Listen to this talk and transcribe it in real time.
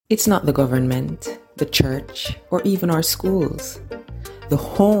It's not the government, the church, or even our schools. The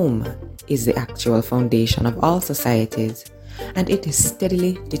home is the actual foundation of all societies, and it is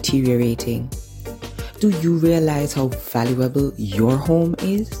steadily deteriorating. Do you realize how valuable your home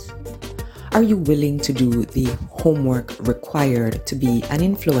is? Are you willing to do the homework required to be an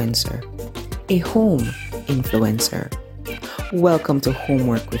influencer? A home influencer. Welcome to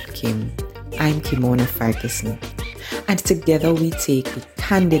Homework with Kim. I'm Kimona Ferguson. And together we take a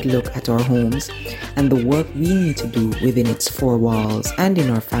candid look at our homes and the work we need to do within its four walls and in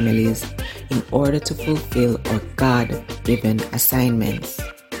our families in order to fulfill our God-given assignments.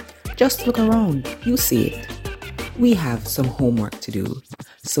 Just look around, you see it. We have some homework to do,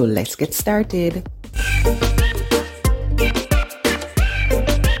 so let's get started.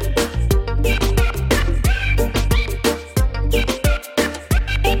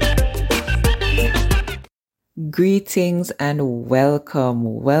 Greetings and welcome.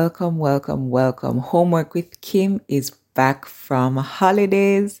 Homework with Kim is back from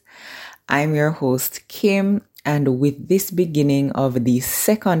holidays. I'm your host, Kim, and with this beginning of the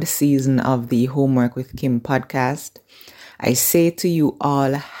second season of the Homework with Kim podcast, I say to you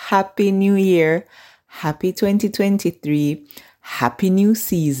all, Happy New Year, Happy 2023, Happy New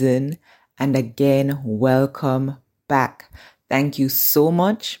Season, and again, welcome back. Thank you so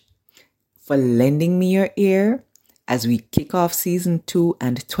much for lending me your ear as we kick off season 2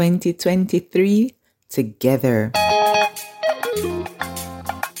 and 2023 together.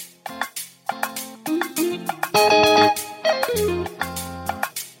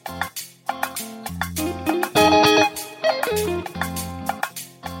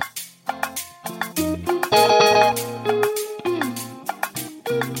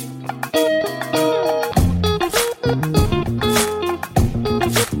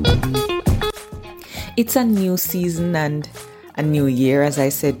 It's a new season and a new year, as I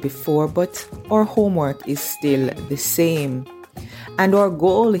said before, but our homework is still the same. And our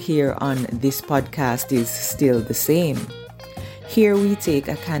goal here on this podcast is still the same. Here we take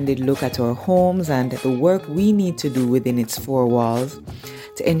a candid look at our homes and the work we need to do within its four walls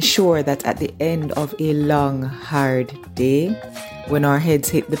to ensure that at the end of a long, hard day, when our heads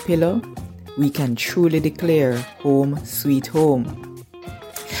hit the pillow, we can truly declare home sweet home.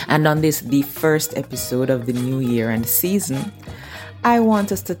 And on this, the first episode of the new year and season, I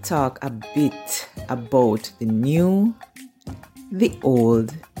want us to talk a bit about the new, the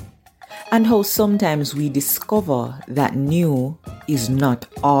old, and how sometimes we discover that new is not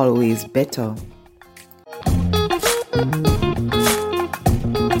always better.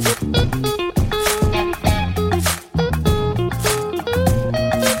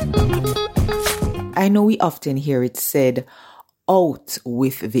 I know we often hear it said, out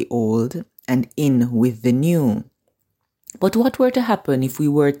with the old and in with the new. But what were to happen if we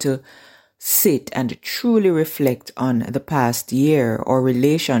were to sit and truly reflect on the past year, or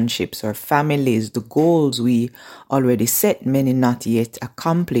relationships or families, the goals we already set, many not yet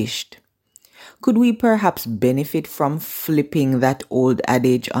accomplished? Could we perhaps benefit from flipping that old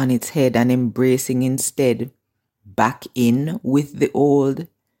adage on its head and embracing instead back in with the old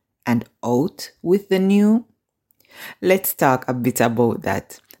and out with the new? Let's talk a bit about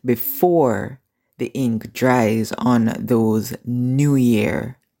that before the ink dries on those New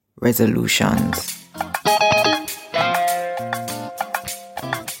Year resolutions.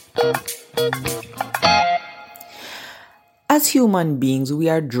 As human beings, we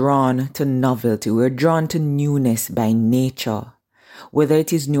are drawn to novelty. We're drawn to newness by nature. Whether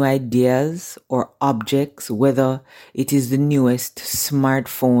it is new ideas or objects, whether it is the newest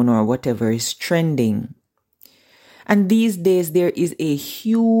smartphone or whatever is trending. And these days, there is a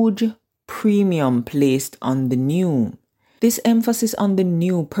huge premium placed on the new. This emphasis on the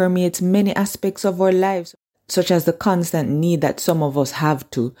new permeates many aspects of our lives, such as the constant need that some of us have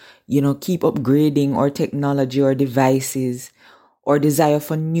to, keep upgrading our technology or devices, or desire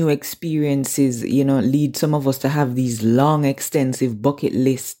for new experiences, lead some of us to have these long, extensive bucket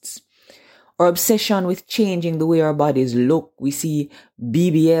lists. Or obsession with changing the way our bodies look. We see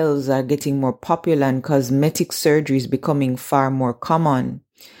BBLs are getting more popular and cosmetic surgeries becoming far more common.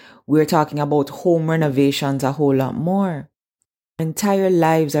 We're talking about home renovations a whole lot more. Entire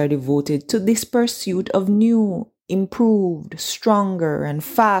lives are devoted to this pursuit of new, improved, stronger, and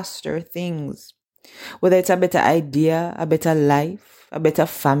faster things. Whether it's a better idea, a better life, a better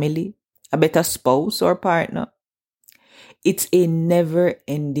family, a better spouse or partner. It's a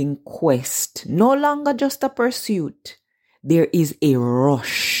never-ending quest, no longer just a pursuit. There is a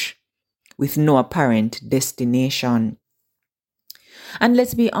rush with no apparent destination. And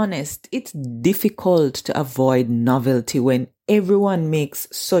let's be honest, it's difficult to avoid novelty when everyone makes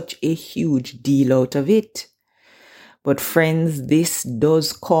such a huge deal out of it. But friends, this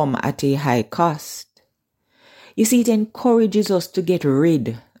does come at a high cost. You see, it encourages us to get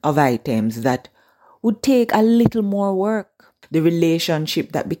rid of items that would take a little more work. The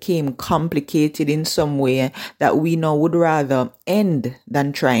relationship that became complicated in some way that we now would rather end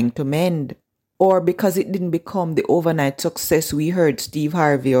than trying to mend. Or because it didn't become the overnight success we heard Steve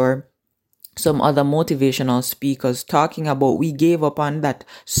Harvey or some other motivational speakers talking about. We gave up on that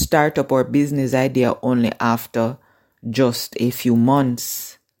startup or business idea only after just a few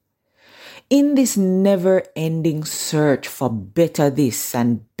months. In this never-ending search for better this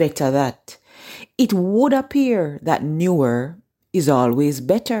and better that, it would appear that newer is always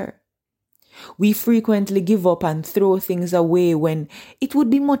better. We frequently give up and throw things away when it would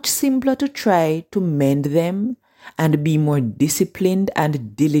be much simpler to try to mend them and be more disciplined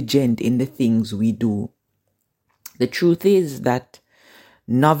and diligent in the things we do. The truth is that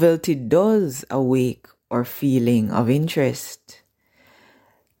novelty does awake our feeling of interest.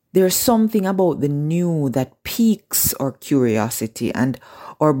 There's something about the new that piques our curiosity, and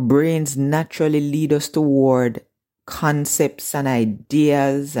our brains naturally lead us toward concepts and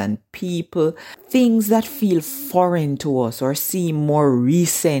ideas and people, things that feel foreign to us or seem more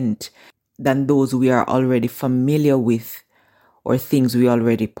recent than those we are already familiar with or things we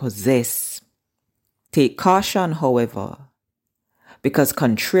already possess. Take caution, however, because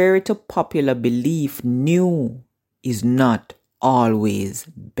contrary to popular belief, new is not always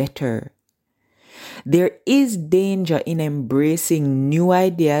better. There is danger in embracing new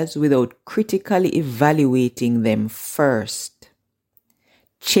ideas without critically evaluating them first.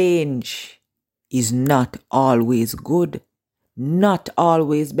 Change is not always good, not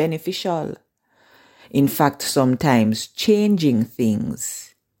always beneficial. In fact, sometimes changing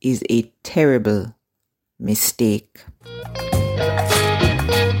things is a terrible mistake.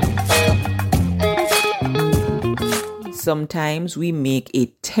 Sometimes we make a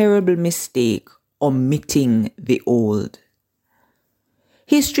terrible mistake omitting the old.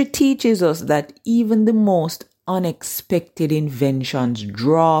 History teaches us that even the most unexpected inventions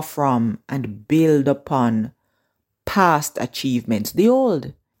draw from and build upon past achievements, the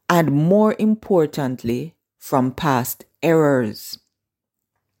old, and more importantly, from past errors.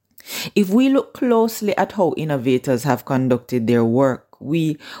 If we look closely at how innovators have conducted their work,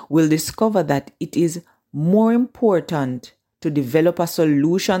 we will discover that it is more important to develop a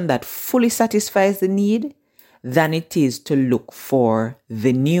solution that fully satisfies the need than it is to look for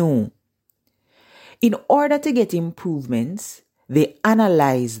the new. In order to get improvements, they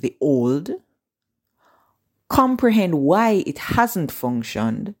analyze the old, comprehend why it hasn't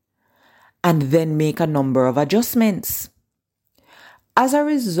functioned, and then make a number of adjustments. As a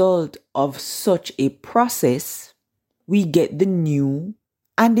result of such a process, we get the new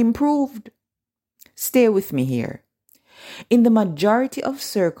and improved. Stay with me here. In the majority of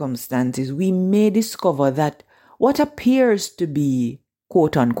circumstances, we may discover that what appears to be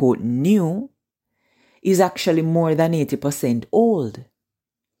quote-unquote new is actually more than 80% old.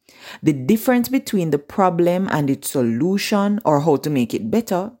 The difference between the problem and its solution, or how to make it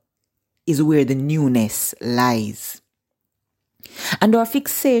better, is where the newness lies. And our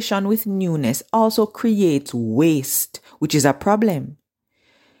fixation with newness also creates waste, which is a problem.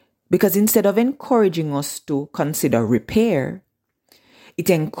 Because instead of encouraging us to consider repair, it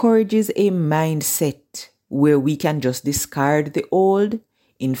encourages a mindset where we can just discard the old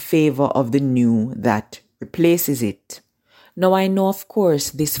in favor of the new that replaces it. Now, I know, of course,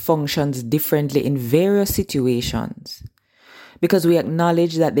 this functions differently in various situations, because we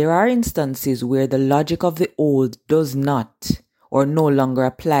acknowledge that there are instances where the logic of the old does not or no longer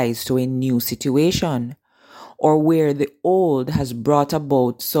applies to a new situation, or where the old has brought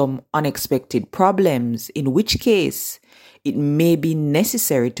about some unexpected problems, in which case it may be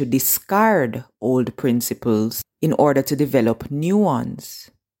necessary to discard old principles in order to develop new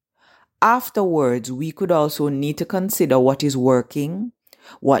ones. Afterwards, we could also need to consider what is working,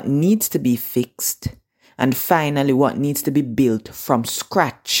 what needs to be fixed, and finally what needs to be built from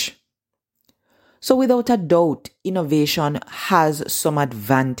scratch. So without a doubt, innovation has some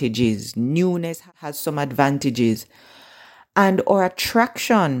advantages. Newness has some advantages. And our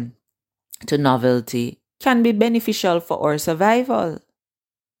attraction to novelty can be beneficial for our survival.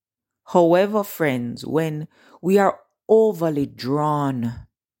 However, friends, when we are overly drawn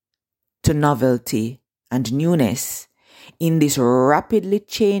to novelty and newness in this rapidly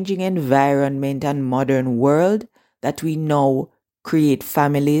changing environment and modern world that we now create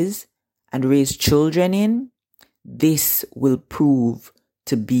families and raise children in, this will prove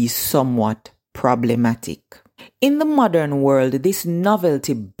to be somewhat problematic. In the modern world, this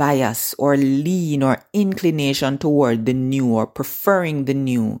novelty bias or lean or inclination toward the new or preferring the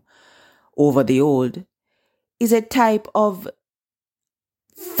new over the old is a type of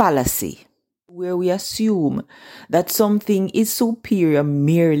fallacy where we assume that something is superior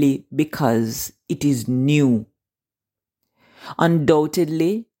merely because it is new.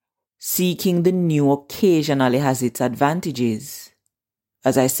 Undoubtedly, seeking the new occasionally has its advantages.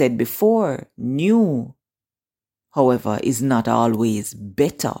 As I said before, new, however, is not always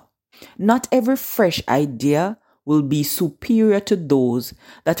better. Not every fresh idea will be superior to those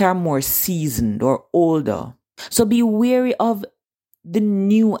that are more seasoned or older. So be wary of the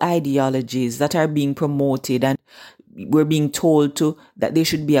new ideologies that are being promoted and we're being told to that they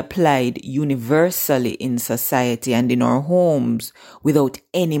should be applied universally in society and in our homes without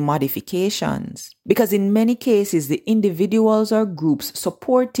any modifications. Because in many cases, the individuals or groups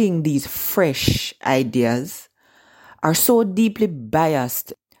supporting these fresh ideas are so deeply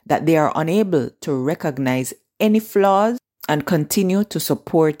biased that they are unable to recognize any flaws and continue to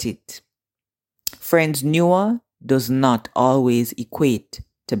support it. Friends, newer does not always equate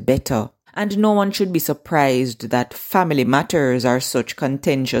to better. And no one should be surprised that family matters are such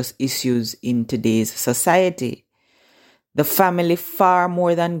contentious issues in today's society. The family, far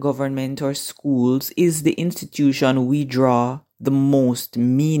more than government or schools, is the institution we draw the most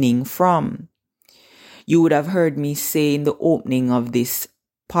meaning from. You would have heard me say in the opening of this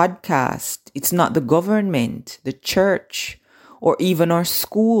podcast, it's not the government, the church, or even our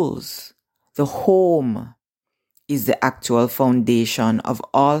schools. The home is the actual foundation of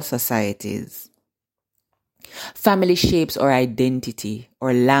all societies. Family shapes our identity,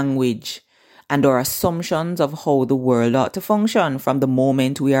 our language, and our assumptions of how the world ought to function from the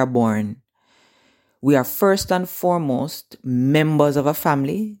moment we are born. We are first and foremost members of a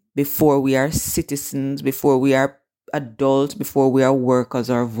family before we are citizens, before we are adults, before we are workers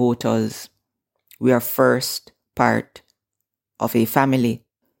or voters. We are first part of a family.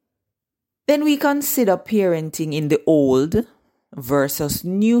 Then we consider parenting in the old versus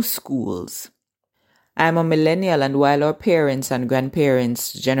new schools. I'm a millennial, and while our parents and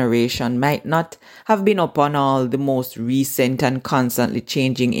grandparents' generation might not have been up on all the most recent and constantly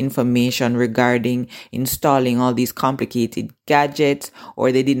changing information regarding installing all these complicated gadgets,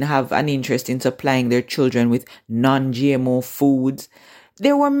 or they didn't have an interest in supplying their children with non-GMO foods,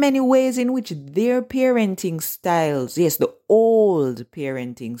 there were many ways in which their parenting styles, yes, the old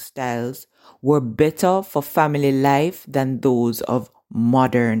parenting styles, were better for family life than those of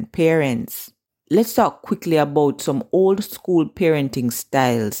modern parents. Let's talk quickly about some old school parenting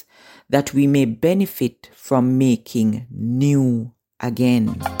styles that we may benefit from making new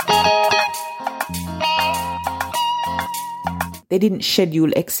again. They didn't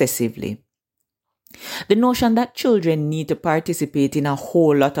schedule excessively. The notion that children need to participate in a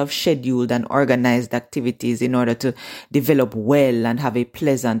whole lot of scheduled and organized activities in order to develop well and have a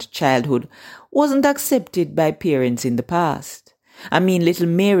pleasant childhood wasn't accepted by parents in the past. I mean, little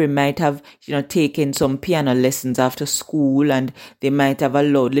Mary might have, taken some piano lessons after school, and they might have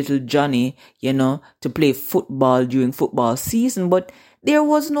allowed little Johnny, to play football during football season, but there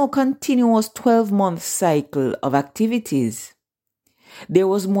was no continuous 12-month cycle of activities. There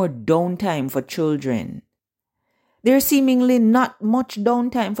was more downtime for children. There's seemingly not much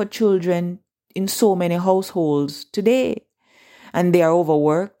downtime for children in so many households today, and they are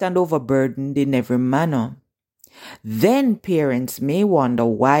overworked and overburdened in every manner. Then parents may wonder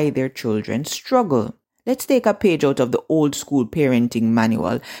why their children struggle. Let's take a page out of the old school parenting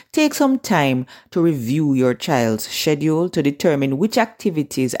manual. Take some time to review your child's schedule to determine which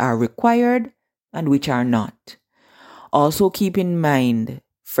activities are required and which are not. Also keep in mind,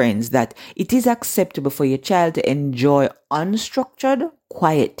 friends, that it is acceptable for your child to enjoy unstructured,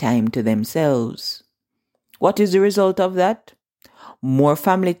 quiet time to themselves. What is the result of that? More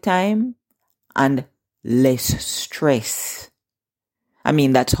family time and less stress. I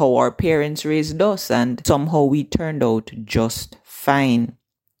mean, that's how our parents raised us, and somehow we turned out just fine.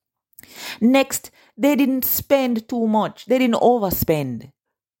 Next, they didn't spend too much. They didn't overspend.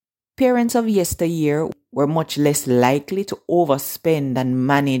 Parents of yesteryear were much less likely to overspend and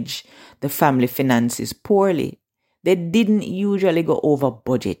manage the family finances poorly. They didn't usually go over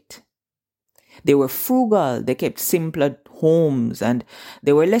budget. They were frugal, they kept simpler homes, and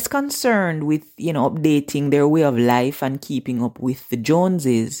they were less concerned with, updating their way of life and keeping up with the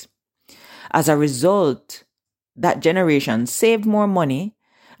Joneses. As a result, that generation saved more money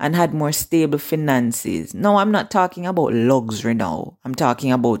and had more stable finances. Now, I'm not talking about luxury now. I'm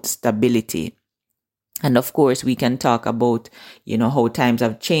talking about stability. And of course, we can talk about, how times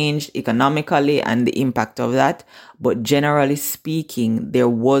have changed economically and the impact of that. But generally speaking, there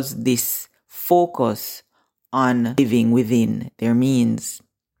was this focus on living within their means.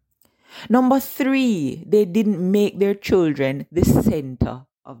 Number 3, they didn't make their children the center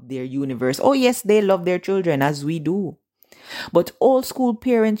of their universe. Oh yes, they love their children as we do. But old school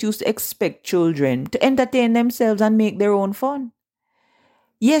parents used to expect children to entertain themselves and make their own fun.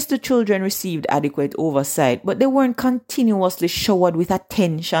 Yes, the children received adequate oversight, but they weren't continuously showered with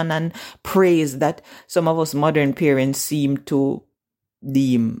attention and praise that some of us modern parents seem to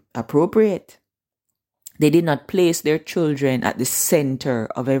deem appropriate. They did not place their children at the center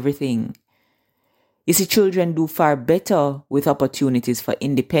of everything. You see, children do far better with opportunities for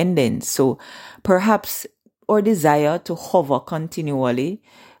independence. So perhaps our desire to hover continually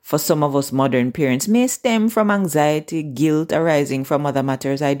for some of us modern parents may stem from anxiety, guilt arising from other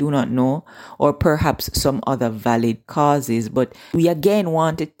matters, I do not know, or perhaps some other valid causes. But we again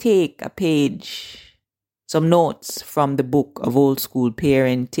want to take a page, some notes from the book of old school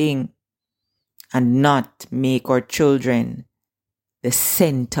parenting, and not make our children the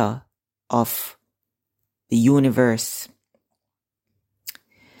center of the universe.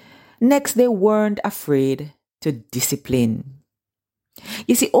 Next, they weren't afraid to discipline.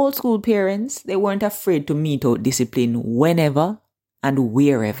 You see, old school parents, they weren't afraid to mete out discipline whenever and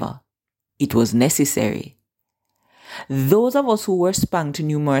wherever it was necessary. Those of us who were spanked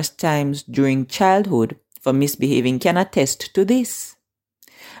numerous times during childhood for misbehaving can attest to this.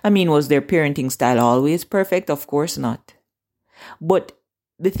 I mean, was their parenting style always perfect? Of course not. But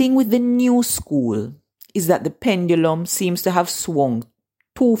the thing with the new school is that the pendulum seems to have swung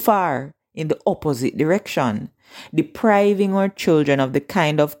too far in the opposite direction, depriving our children of the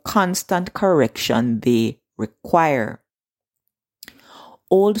kind of constant correction they require.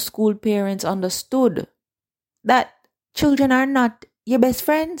 Old school parents understood that children are not your best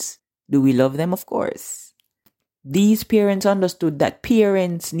friends. Do we love them? Of course. These parents understood that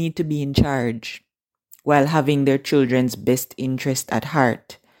parents need to be in charge while having their children's best interest at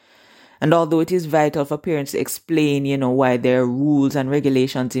heart. And although it is vital for parents to explain, why there are rules and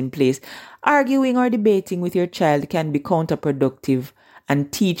regulations in place, arguing or debating with your child can be counterproductive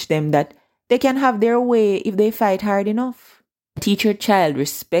and teach them that they can have their way if they fight hard enough. Teach your child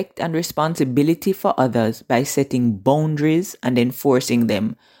respect and responsibility for others by setting boundaries and enforcing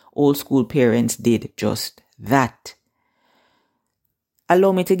them. Old school parents did just that.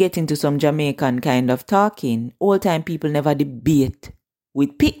 Allow me to get into some Jamaican kind of talking. Old time people never debate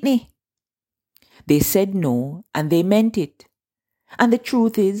with pitney. They said no and they meant it. And the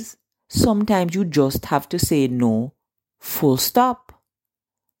truth is, sometimes you just have to say no, full stop.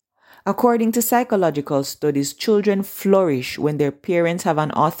 According to psychological studies, children flourish when their parents have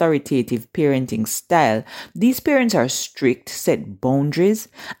an authoritative parenting style. These parents are strict, set boundaries,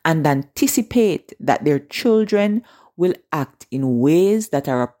 and anticipate that their children will act in ways that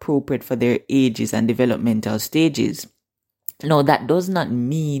are appropriate for their ages and developmental stages. Now, that does not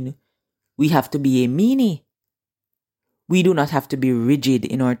mean we have to be a meanie. We do not have to be rigid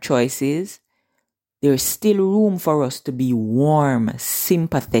in our choices. There is still room for us to be warm,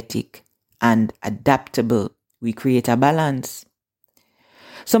 sympathetic, and adaptable. We create a balance.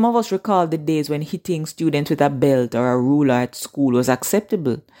 Some of us recall the days when hitting students with a belt or a ruler at school was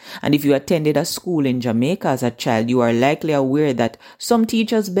acceptable. And if you attended a school in Jamaica as a child, you are likely aware that some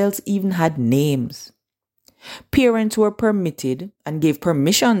teachers' belts even had names. Parents were permitted and gave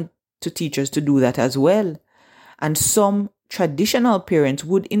permission to teachers to do that as well. And some traditional parents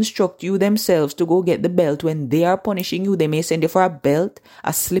would instruct you themselves to go get the belt when they are punishing you. They may send you for a belt,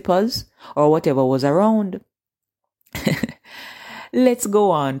 a slippers, or whatever was around. Let's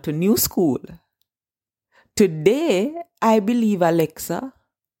go on to new school. Today, I believe Alexa,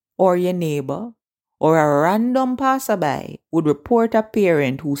 or your neighbor, or a random passerby would report a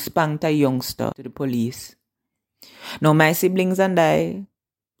parent who spanked a youngster to the police. Now, my siblings and I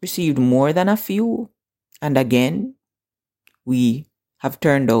received more than a few. And again, we have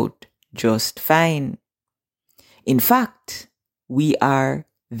turned out just fine. In fact, we are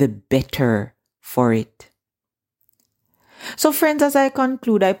the better for it. So friends, as I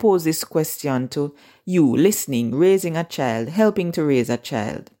conclude, I pose this question to you listening, raising a child, helping to raise a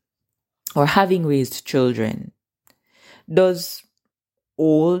child, or having raised children. Does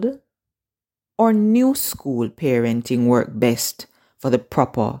old or new school parenting work best for the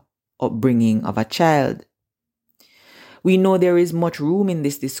proper upbringing of a child? We know there is much room in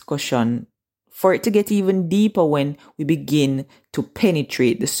this discussion for it to get even deeper when we begin to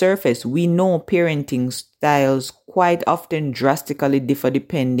penetrate the surface. We know parenting styles quite often drastically differ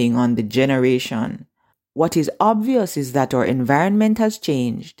depending on the generation. What is obvious is that our environment has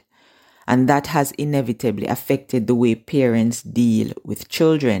changed, and that has inevitably affected the way parents deal with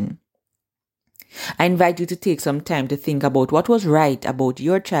children. I invite you to take some time to think about what was right about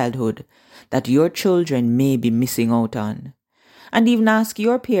your childhood that your children may be missing out on. And even ask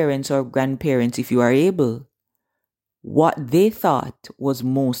your parents or grandparents, if you are able, what they thought was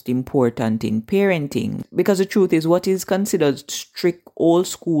most important in parenting. Because the truth is, what is considered strict, old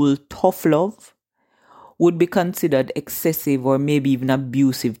school, tough love would be considered excessive or maybe even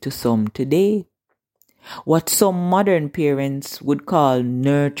abusive to some today. What some modern parents would call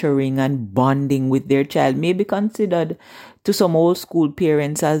nurturing and bonding with their child may be considered to some old school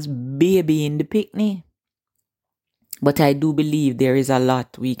parents as baby in the picnic. But I do believe there is a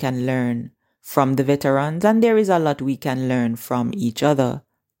lot we can learn from the veterans, and there is a lot we can learn from each other,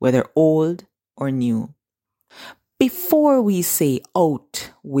 whether old or new. Before we say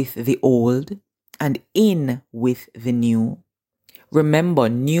out with the old and in with the new, remember,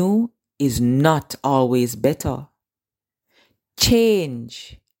 new is not always better.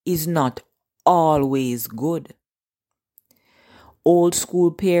 Change is not always good. Old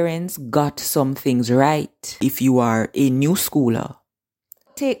school parents got some things right. If you are a new schooler,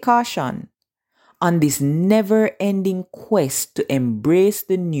 take caution on this never-ending quest to embrace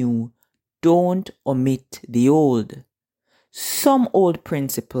the new. Don't omit the old. Some old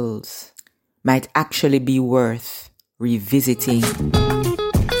principles might actually be worth revisiting.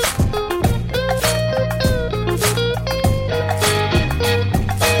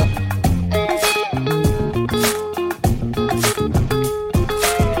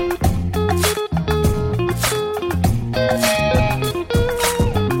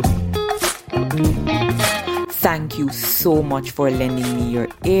 Thank you so much for lending me your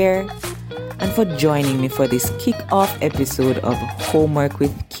ear and for joining me for this kick-off episode of Homework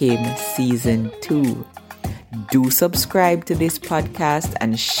with Kim Season 2. Do subscribe to this podcast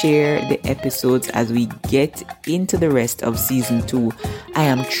and share the episodes as we get into the rest of Season 2. I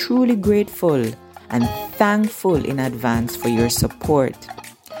am truly grateful and thankful in advance for your support.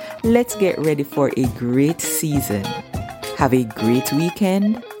 Let's get ready for a great season. Have a great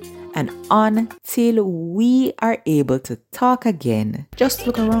weekend. And until we are able to talk again, just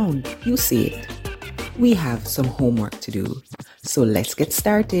look around. You see it. We have some homework to do. So let's get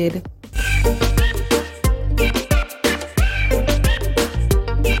started.